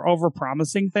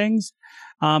over-promising things,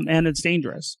 and it's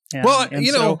dangerous. Rob,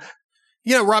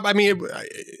 I mean,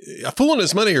 a fool and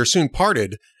his money are soon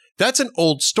parted. That's an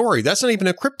old story. That's not even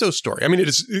a crypto story. I mean,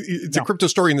 it's a crypto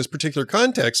story in this particular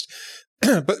context,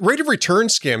 but rate of return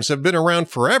scams have been around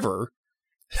forever.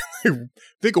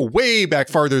 They go way back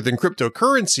farther than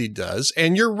cryptocurrency does.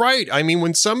 And you're right. I mean,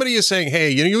 when somebody is saying, hey,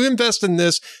 you invest in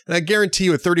this, and I guarantee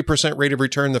you a 30% rate of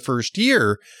return the first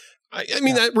year, I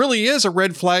mean, that really is a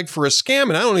red flag for a scam.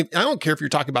 And I don't care if you're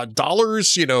talking about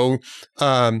dollars,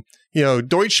 Deutschmarks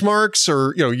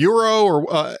or, euro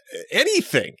or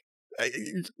anything.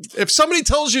 If somebody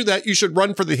tells you that, you should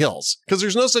run for the hills, because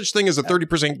there's no such thing as a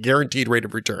 30% guaranteed rate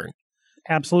of return.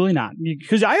 Absolutely not.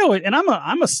 Because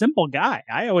I'm a simple guy.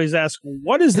 I always ask,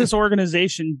 what is this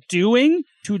organization doing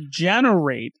to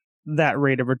generate that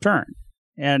rate of return?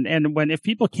 And if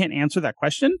people can't answer that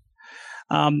question,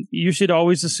 you should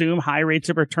always assume high rates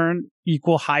of return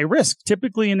equal high risk,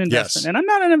 typically in investment. Yes. And I'm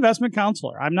not an investment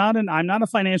counselor. I'm not a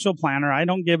financial planner. I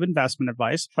don't give investment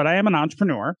advice, but I am an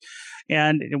entrepreneur.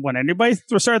 And when anybody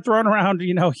start throwing around,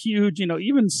 huge,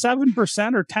 even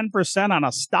 7% or 10% on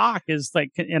a stock is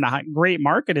like in a great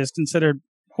market is considered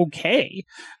okay,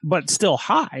 but still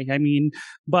high. I mean,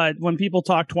 but when people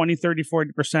talk 20, 30,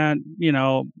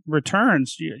 40%,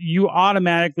 returns, you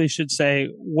automatically should say,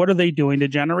 what are they doing to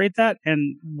generate that?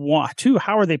 And two,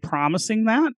 how are they promising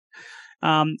that?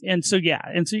 And so you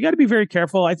got to be very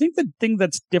careful. I think the thing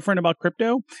that's different about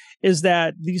crypto is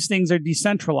that these things are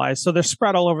decentralized. So they're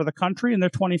spread all over the country and they're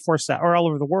 24/7 or all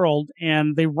over the world,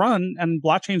 and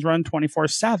blockchains run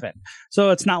 24/7. So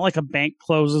it's not like a bank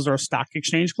closes or a stock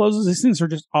exchange closes. These things are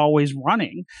just always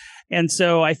running. And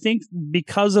so I think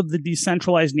because of the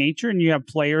decentralized nature and you have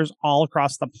players all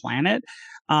across the planet,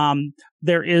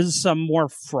 there is some more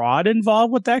fraud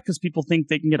involved with that because people think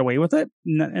they can get away with it.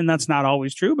 And that's not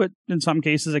always true, but in some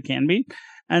cases it can be.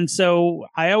 And so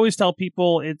I always tell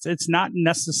people it's not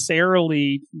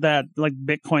necessarily that like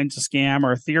Bitcoin's a scam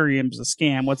or Ethereum's a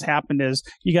scam. What's happened is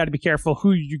you got to be careful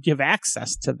who you give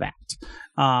access to that.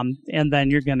 And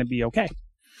then you're going to be okay.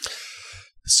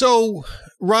 So,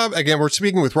 Rob, again, we're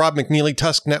speaking with Rob McNealy,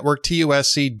 TUSC Network,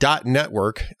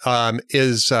 TUSC.network,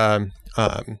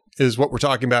 is what we're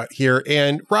talking about here.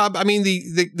 And Rob, I mean,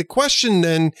 the question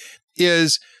then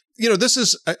is, this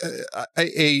is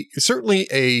certainly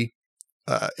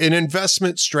an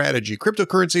investment strategy.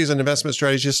 Cryptocurrency is an investment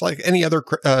strategy, just like any other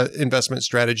investment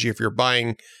strategy. If you're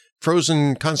buying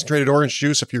frozen concentrated orange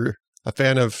juice, if you're a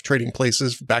fan of Trading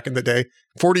Places back in the day,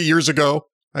 40 years ago,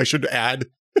 I should add.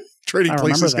 Trading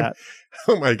Places. That.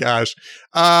 Oh my gosh.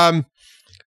 I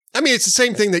mean, it's the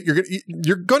same thing that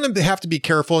you're going to have to be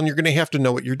careful and you're going to have to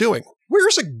know what you're doing.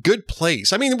 Where's a good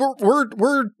place? I mean,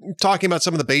 we're talking about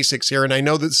some of the basics here, and I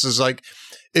know this is like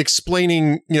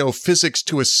explaining, physics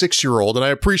to a 6-year-old, and I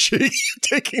appreciate you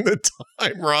taking the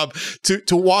time, Rob,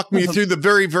 to walk me through the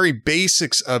very, very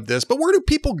basics of this. But where do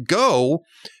people go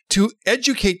to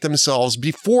educate themselves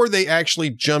before they actually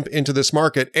jump into this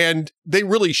market? And they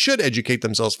really should educate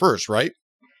themselves first, right?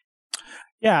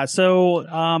 Yeah. So,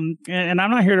 and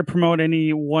I'm not here to promote any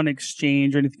one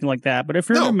exchange or anything like that. But if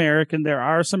you're an American, there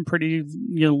are some pretty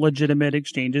legitimate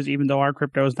exchanges, even though our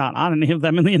crypto is not on any of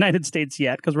them in the United States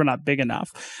yet because we're not big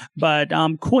enough. But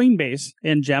Coinbase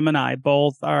and Gemini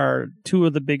both are two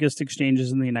of the biggest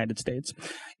exchanges in the United States.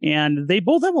 And they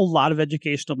both have a lot of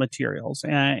educational materials,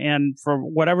 and for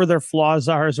whatever their flaws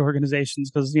are as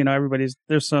organizations, because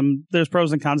there's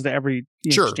pros and cons to every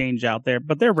exchange out there,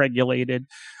 but they're regulated.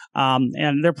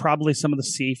 And they're probably some of the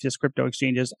safest crypto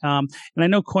exchanges. And I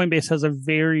know Coinbase has a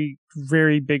very,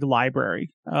 very big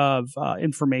library of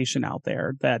information out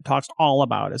there that talks all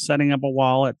about it, setting up a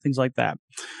wallet, things like that.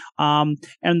 And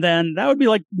then that would be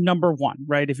like number one,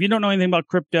 right? If you don't know anything about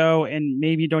crypto and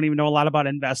maybe you don't even know a lot about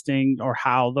investing or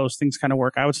how those things kind of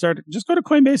work, I would just go to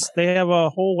Coinbase. They have a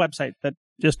whole website that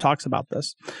just talks about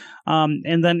this.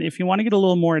 And then if you want to get a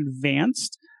little more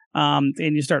advanced, and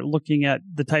you start looking at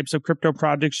the types of crypto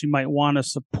projects you might want to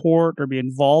support or be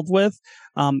involved with.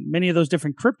 Many of those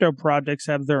different crypto projects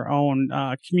have their own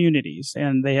communities,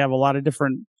 and they have a lot of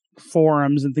different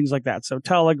forums and things like that. So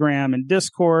Telegram and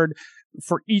Discord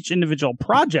for each individual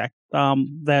project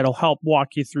that'll help walk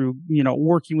you through,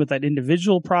 working with that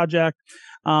individual project.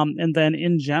 And then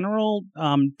in general,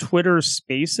 Twitter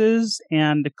Spaces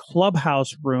and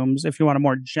Clubhouse rooms, if you want a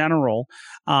more general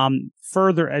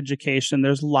further education,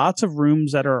 there's lots of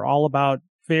rooms that are all about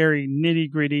very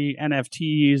nitty-gritty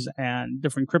NFTs and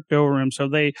different crypto rooms.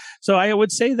 So I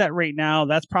would say that right now,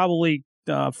 that's probably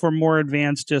for more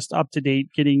advanced, just up-to-date,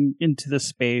 getting into the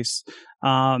space.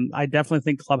 I definitely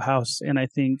think Clubhouse and I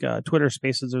think Twitter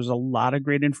Spaces, there's a lot of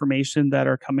great information that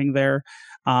are coming there.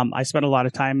 I spent a lot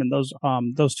of time in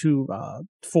those two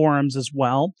forums as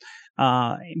well.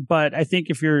 But I think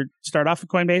if you start off with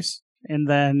Coinbase and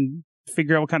then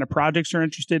figure out what kind of projects you're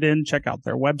interested in, check out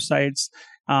their websites.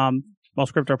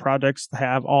 Most crypto projects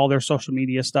have all their social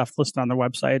media stuff listed on their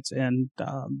websites, and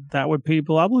that would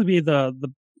probably be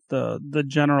the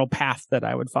general path that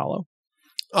I would follow.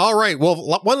 All right.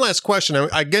 Well, one last question. I'm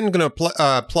again going to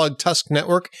plug TUSC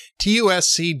Network.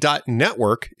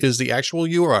 TUSC.network is the actual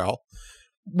URL.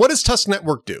 What does TUSC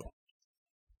Network do?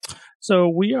 So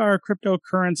we are a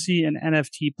cryptocurrency and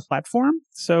NFT platform.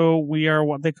 So we are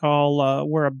what they call,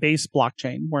 we're a base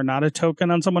blockchain. We're not a token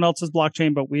on someone else's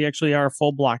blockchain, but we actually are a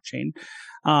full blockchain.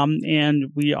 And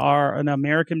we are an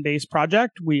American-based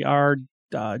project. We are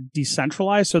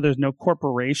decentralized, so there's no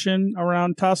corporation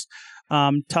around TUSC.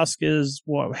 TUSC is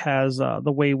what has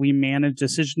the way we manage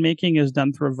decision making is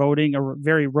done through voting, a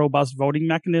very robust voting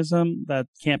mechanism that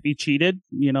can't be cheated.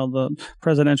 The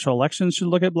presidential elections should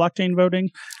look at blockchain voting,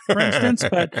 for instance,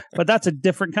 but that's a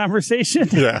different conversation.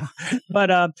 Yeah.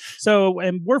 But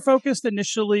and we're focused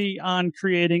initially on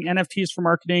creating NFTs for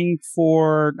marketing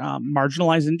for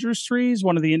marginalized industries.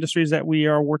 One of the industries that we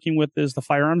are working with is the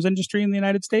firearms industry in the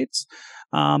United States.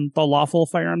 the lawful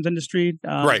firearms industry.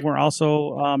 Right. We're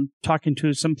also talking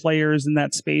to some players in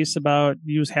that space about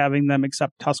having them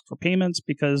accept TUSC for payments,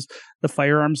 because the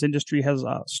firearms industry has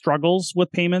struggles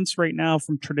with payments right now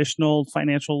from traditional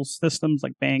financial systems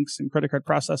like banks and credit card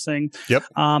processing. Yep.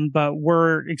 But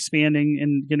we're expanding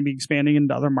and going to be expanding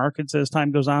into other markets as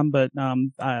time goes on. But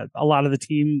a lot of the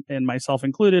team, and myself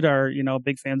included, are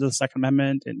big fans of the Second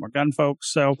Amendment and more gun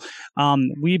folks. So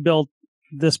we built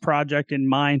this project in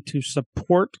mind to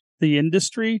support the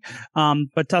industry,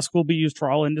 but TUSC will be used for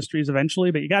all industries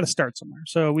eventually. But you got to start somewhere.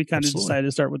 So we kind of decided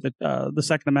to start with the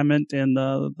Second Amendment and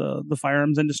the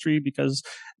firearms industry, because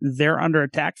they're under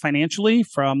attack financially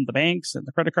from the banks and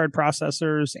the credit card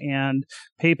processors and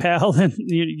PayPal, and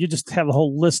you just have a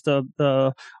whole list of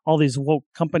all these woke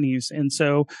companies. And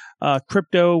so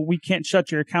crypto, we can't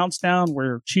shut your accounts down.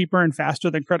 We're cheaper and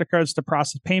faster than credit cards to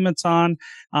process payments on.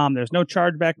 There's no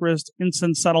chargeback risk,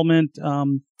 instant settlement.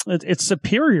 It's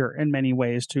superior in many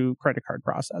ways to credit card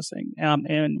processing,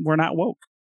 and we're not woke.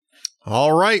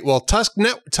 All right. Well,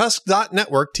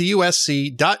 TUSC.network,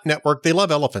 TUSC.network. They love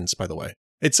elephants, by the way.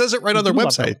 It says it right on their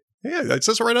website. Yeah, it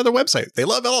says it right on their website. They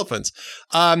love elephants.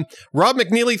 Rob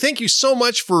McNealy, thank you so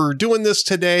much for doing this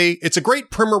today. It's a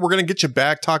great primer. We're going to get you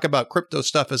back, talk about crypto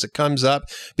stuff as it comes up,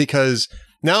 because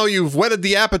now you've whetted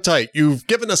the appetite. You've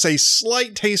given us a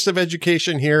slight taste of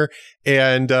education here,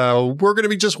 and we're going to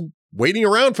be just waiting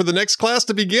around for the next class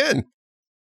to begin.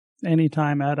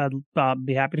 Anytime, Ed. I'd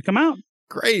be happy to come out.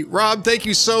 Great. Rob, thank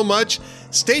you so much.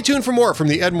 Stay tuned for more from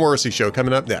the Ed Morrissey Show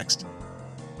coming up next.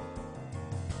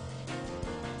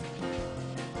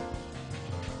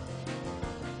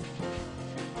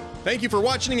 Thank you for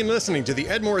watching and listening to the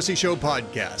Ed Morrissey Show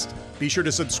podcast. Be sure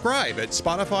to subscribe at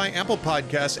Spotify, Apple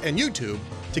Podcasts, and YouTube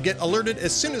to get alerted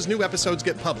as soon as new episodes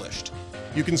get published.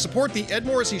 You can support the Ed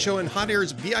Morrissey Show and Hot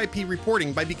Air's VIP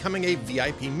reporting by becoming a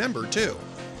VIP member, too.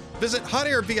 Visit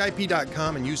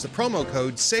hotairvip.com and use the promo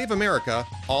code SAVEAMERICA,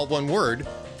 all one word,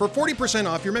 for 40%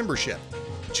 off your membership.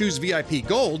 Choose VIP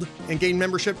Gold and gain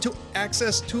membership to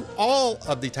access to all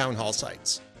of the Town Hall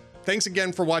sites. Thanks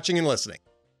again for watching and listening.